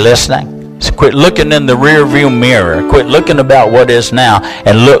 Are you listening? So quit looking in the rear view mirror. Quit looking about what is now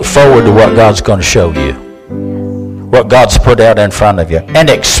and look forward to what God's going to show you. What God's put out in front of you. And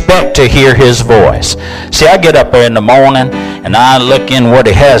expect to hear his voice. See, I get up there in the morning and I look in what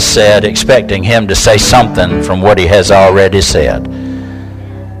he has said, expecting him to say something from what he has already said.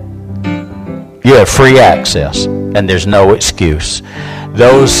 You have free access and there's no excuse.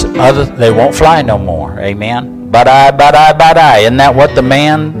 Those other, they won't fly no more. Amen? But-I. Isn't that what the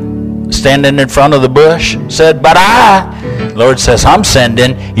man standing in front of the bush said? But-I. The Lord says, I'm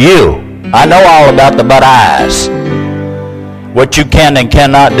sending you. I know all about the but-I's. What you can and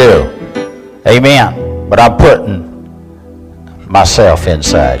cannot do. Amen. But I'm putting myself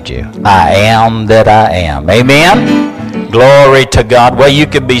inside you. I am that I am. Amen. Glory to God. Well, you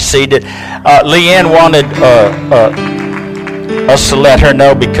could be seated. Leanne wanted us to let her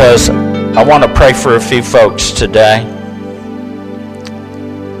know because I want to pray for a few folks today.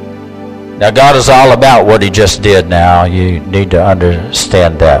 Now, God is all about what he just did now. You need to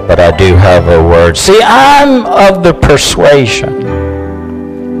understand that. But I do have a word. See, I'm of the persuasion.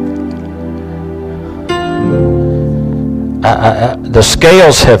 The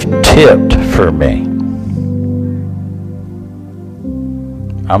scales have tipped for me.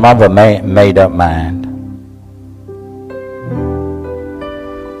 I'm of a made-up mind.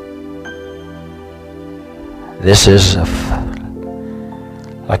 This is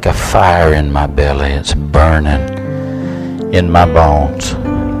like a fire in my belly. It's burning. in my bones.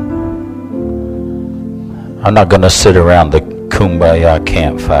 I'm not going to sit around the kumbaya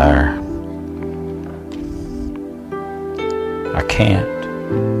campfire.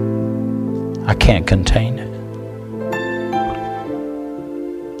 I can't contain it.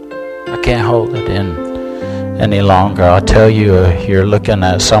 I can't hold it in any longer. I'll tell you, you're looking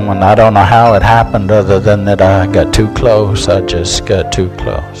at someone, I don't know how it happened other than that I got too close. I just got too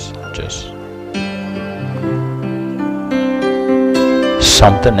close.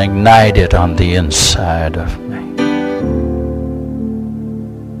 Something ignited on the inside of me.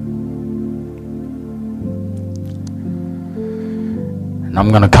 And I'm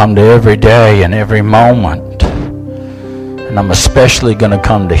going to come to every day and every moment. And I'm especially going to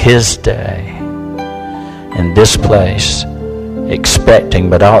come to His day in this place, expecting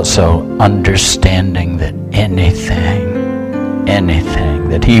but also understanding that anything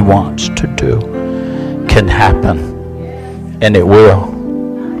that He wants to do can happen, and it will.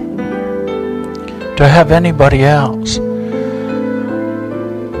 Do I have anybody else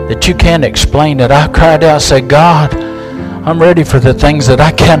that you can't explain it? I cried out and said, God, I'm ready for the things that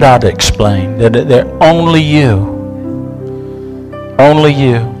I cannot explain, that they're only You. Only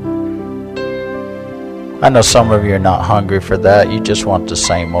You. I know some of you are not hungry for that. You just want the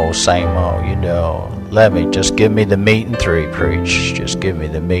same old, you know. Just give me the meat and three, preach. Just give me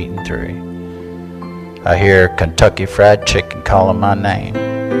the meat and three. I hear Kentucky Fried Chicken calling my name.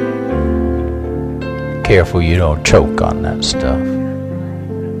 Careful you don't choke on that stuff.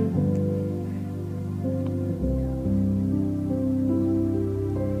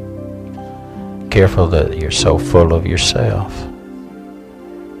 Careful that you're so full of yourself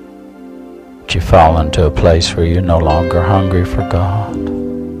that you fall into a place where you're no longer hungry for God.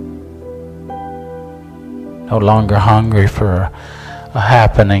 No longer hungry for a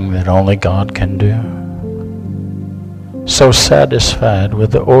happening that only God can do. So satisfied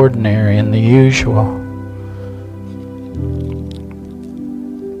with the ordinary and the usual.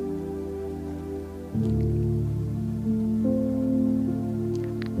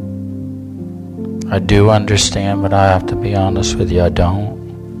 I do understand, but I have to be honest with you, I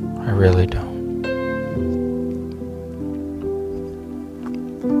don't. I really don't.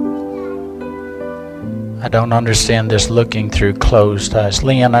 I don't understand this looking through closed eyes.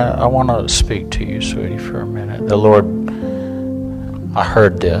 Leanne, I want to speak to you, sweetie, for a minute. The Lord, I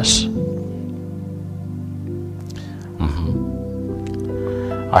heard this.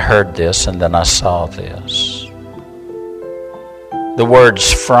 I heard this, and then I saw this. The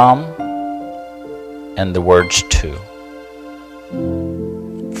words from and the words to.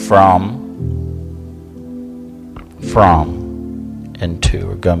 From, and to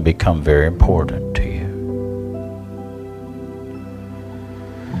are going to become very important to you.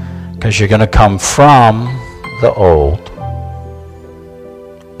 Because you're going to come from the old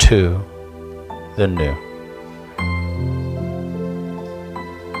to the new.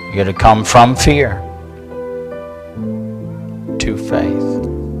 You're going to come from fear to faith.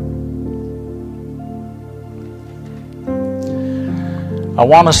 I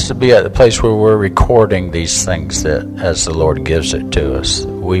want us to be at the place where we're recording these things that as the Lord gives it to us.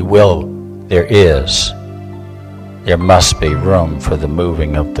 There must be room for the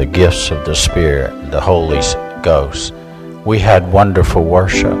moving of the gifts of the Spirit, the Holy Ghost. We had wonderful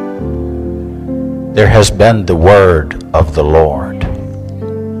worship. There has been the word of the Lord.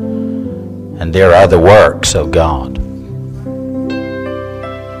 And there are the works of God.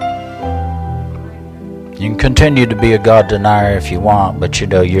 You can continue to be a God denier if you want, but you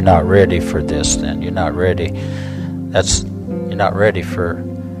know you're not ready for this then. You're not ready.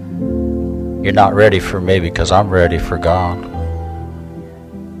 You're not ready for me because I'm ready for God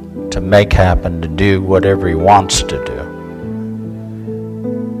to make happen, to do whatever He wants to do.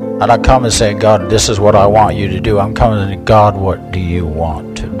 I'm not coming saying, God, this is what I want you to do. I'm coming to God, what do you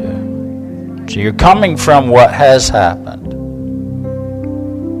want to do? So you're coming from what has happened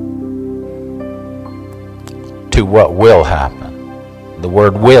to what will happen. The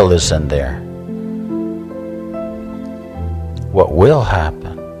word will is in there. What will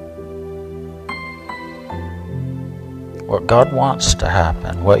happen. What God wants to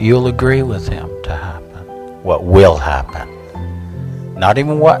happen. What you'll agree with Him to happen. What will happen. Not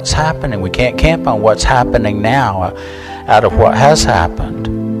even what's happening. We can't camp on what's happening now out of what has happened.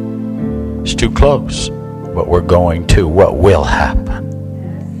 It's too close. But we're going to what will happen.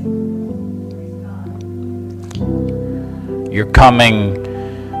 You're coming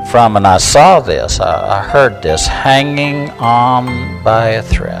from, and I saw this, I heard this, hanging on by a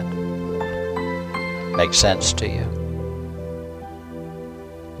thread. Makes sense to you?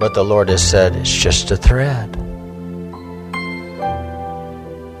 But the Lord has said it's just a thread.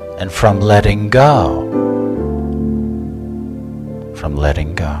 and from letting go. From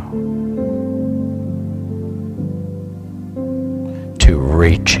letting go to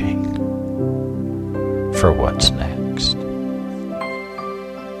reaching for what's next.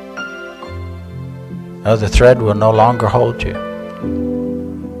 Oh, the thread will no longer hold you.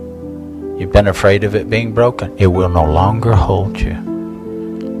 You've been afraid of it being broken. It will no longer hold you.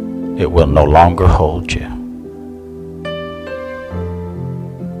 It will no longer hold you.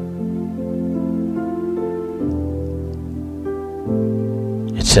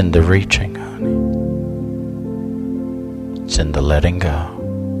 It's in the reaching, honey. It's in the letting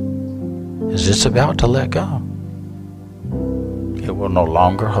go. Is this about to let go? It will no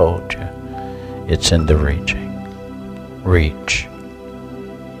longer hold you. It's in the reaching. Reach.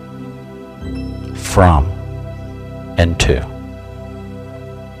 From and to.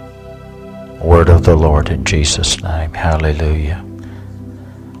 Word of the Lord in Jesus' name. Hallelujah.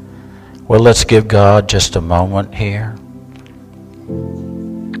 Well, let's give God just a moment here.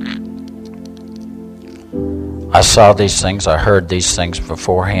 I saw these things, I heard these things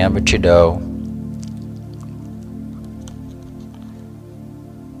beforehand, but you know,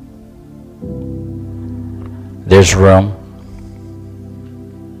 there's room.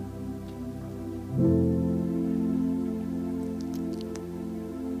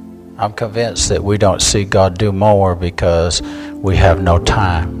 I'm convinced that we don't see God do more because we have no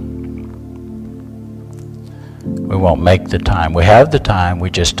time. We won't make the time. We have the time, we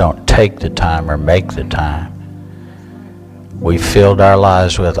just don't take the time or make the time. We filled our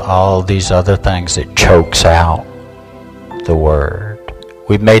lives with all these other things that chokes out the Word.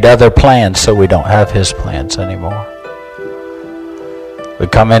 We've made other plans so we don't have His plans anymore. We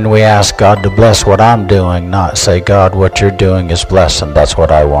come in and we ask God to bless what I'm doing, not say, God, what you're doing is blessing. That's what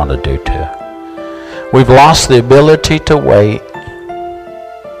I want to do too. We've lost the ability to wait.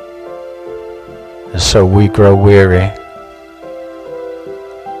 And so we grow weary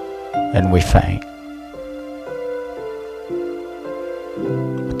and we faint.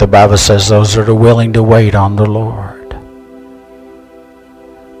 The Bible says those that are willing to wait on the Lord,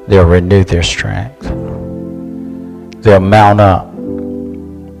 they'll renew their strength. They'll mount up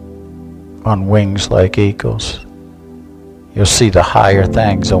on wings like eagles. You'll see the higher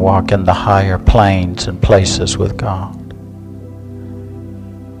things and walk in the higher planes and places with God.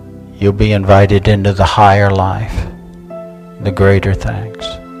 You'll be invited into the higher life, the greater things.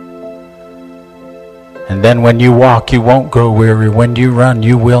 And then when you walk, you won't grow weary. When you run,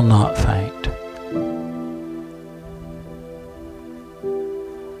 you will not faint.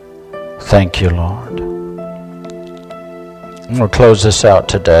 Thank you, Lord. I'm going to close this out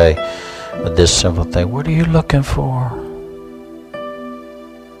today with this simple thing. What are you looking for?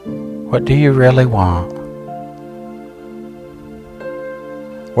 What do you really want?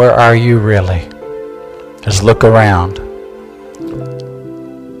 Where are you really? Just look around.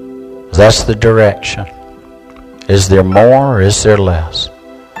 That's the direction. Is there more or is there less?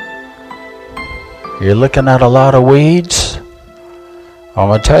 You're looking at a lot of weeds. I'm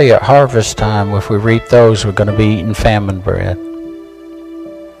going to tell you, at harvest time, if we reap those, we're going to be eating famine bread.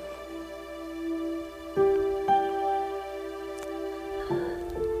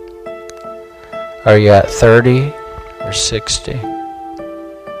 Are you at 30 or 60?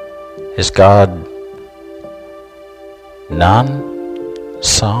 Is God none,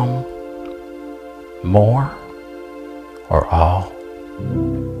 some, more, or all?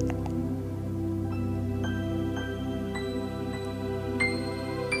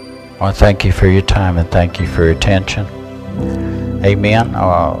 I want to thank you for your time and thank you for your attention. Amen.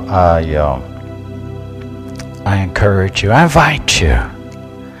 I encourage you. I invite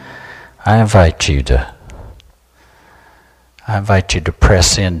you to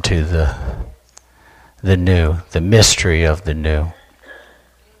press into the new, the mystery of the new.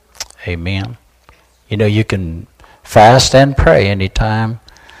 Amen. You know, you can fast and pray anytime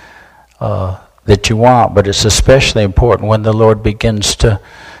that you want, but it's especially important when the Lord begins to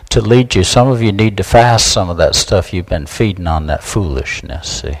lead you. Some of you need to fast some of that stuff you've been feeding on, that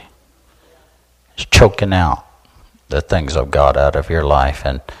foolishness, see. It's choking out the things of God out of your life,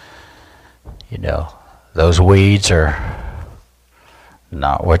 and you know, those weeds are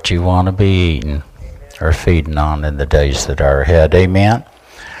not what you want to be eating or feeding on in the days that are ahead. Amen.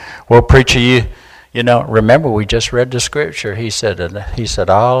 Well, preacher, you know, remember we just read the scripture. He said,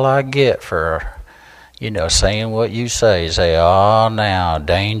 all I get for, you know, saying what you say, oh, now,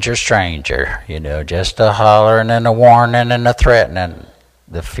 danger stranger, you know, just a hollering and a warning and a threatening.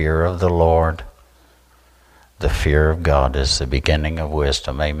 The fear of the Lord, the fear of God is the beginning of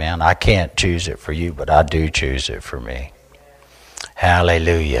wisdom. Amen. I can't choose it for you, but I do choose it for me.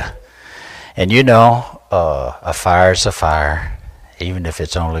 Hallelujah. And you know, a fire's a fire, even if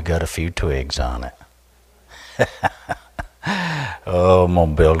it's only got a few twigs on it. Oh, I'm going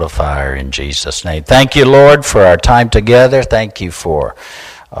to build a fire in Jesus' name. Thank you, Lord, for our time together. Thank you for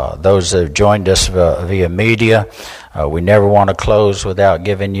those that have joined us via media. We never want to close without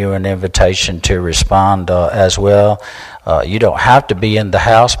giving you an invitation to respond as well. You don't have to be in the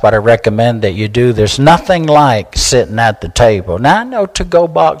house, but I recommend that you do. There's nothing like sitting at the table. Now, I know to-go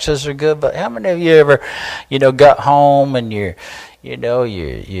boxes are good, but how many of you ever, got home and your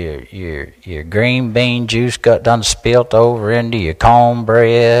green bean juice got done spilt over into your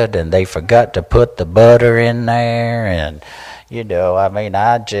cornbread, and they forgot to put the butter in there, and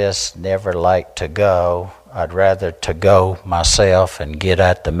I just never like to go. I'd rather to go myself and get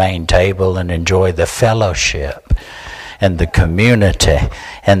at the main table and enjoy the fellowship and the community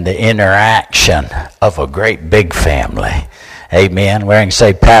and the interaction of a great big family. Amen. Where I can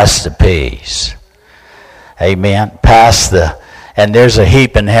say, pass the peas. Amen. And there's a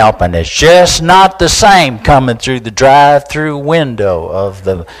heaping helping. It's just not the same coming through the drive-through window of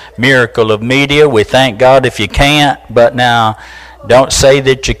the miracle of media. We thank God if you can't, but now don't say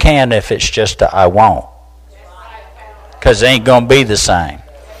that you can if it's just I won't. Because it ain't going to be the same.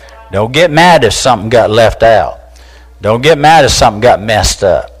 Don't get mad if something got left out. Don't get mad if something got messed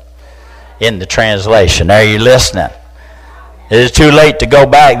up in the translation. Are you listening? It is too late to go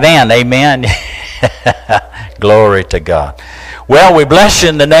back then. Amen. Glory to God. Well, we bless you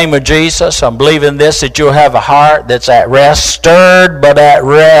in the name of Jesus. I'm believing this, that you'll have a heart that's at rest, stirred but at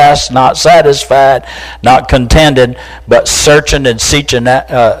rest, not satisfied, not contented, but searching and searching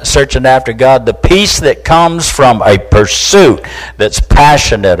after God. The peace that comes from a pursuit that's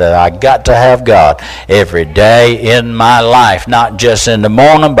passionate. I got to have God every day in my life, not just in the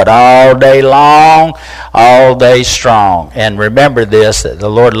morning, but all day long, all day strong. And remember this, that the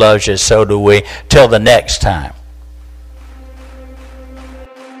Lord loves you, so do we. Till the next time.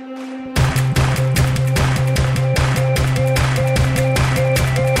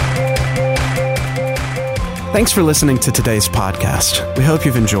 Thanks for listening to today's podcast. We hope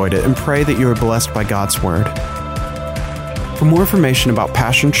you've enjoyed it and pray that you are blessed by God's Word. For more information about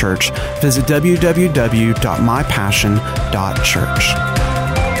Passion Church, visit www.mypassion.church.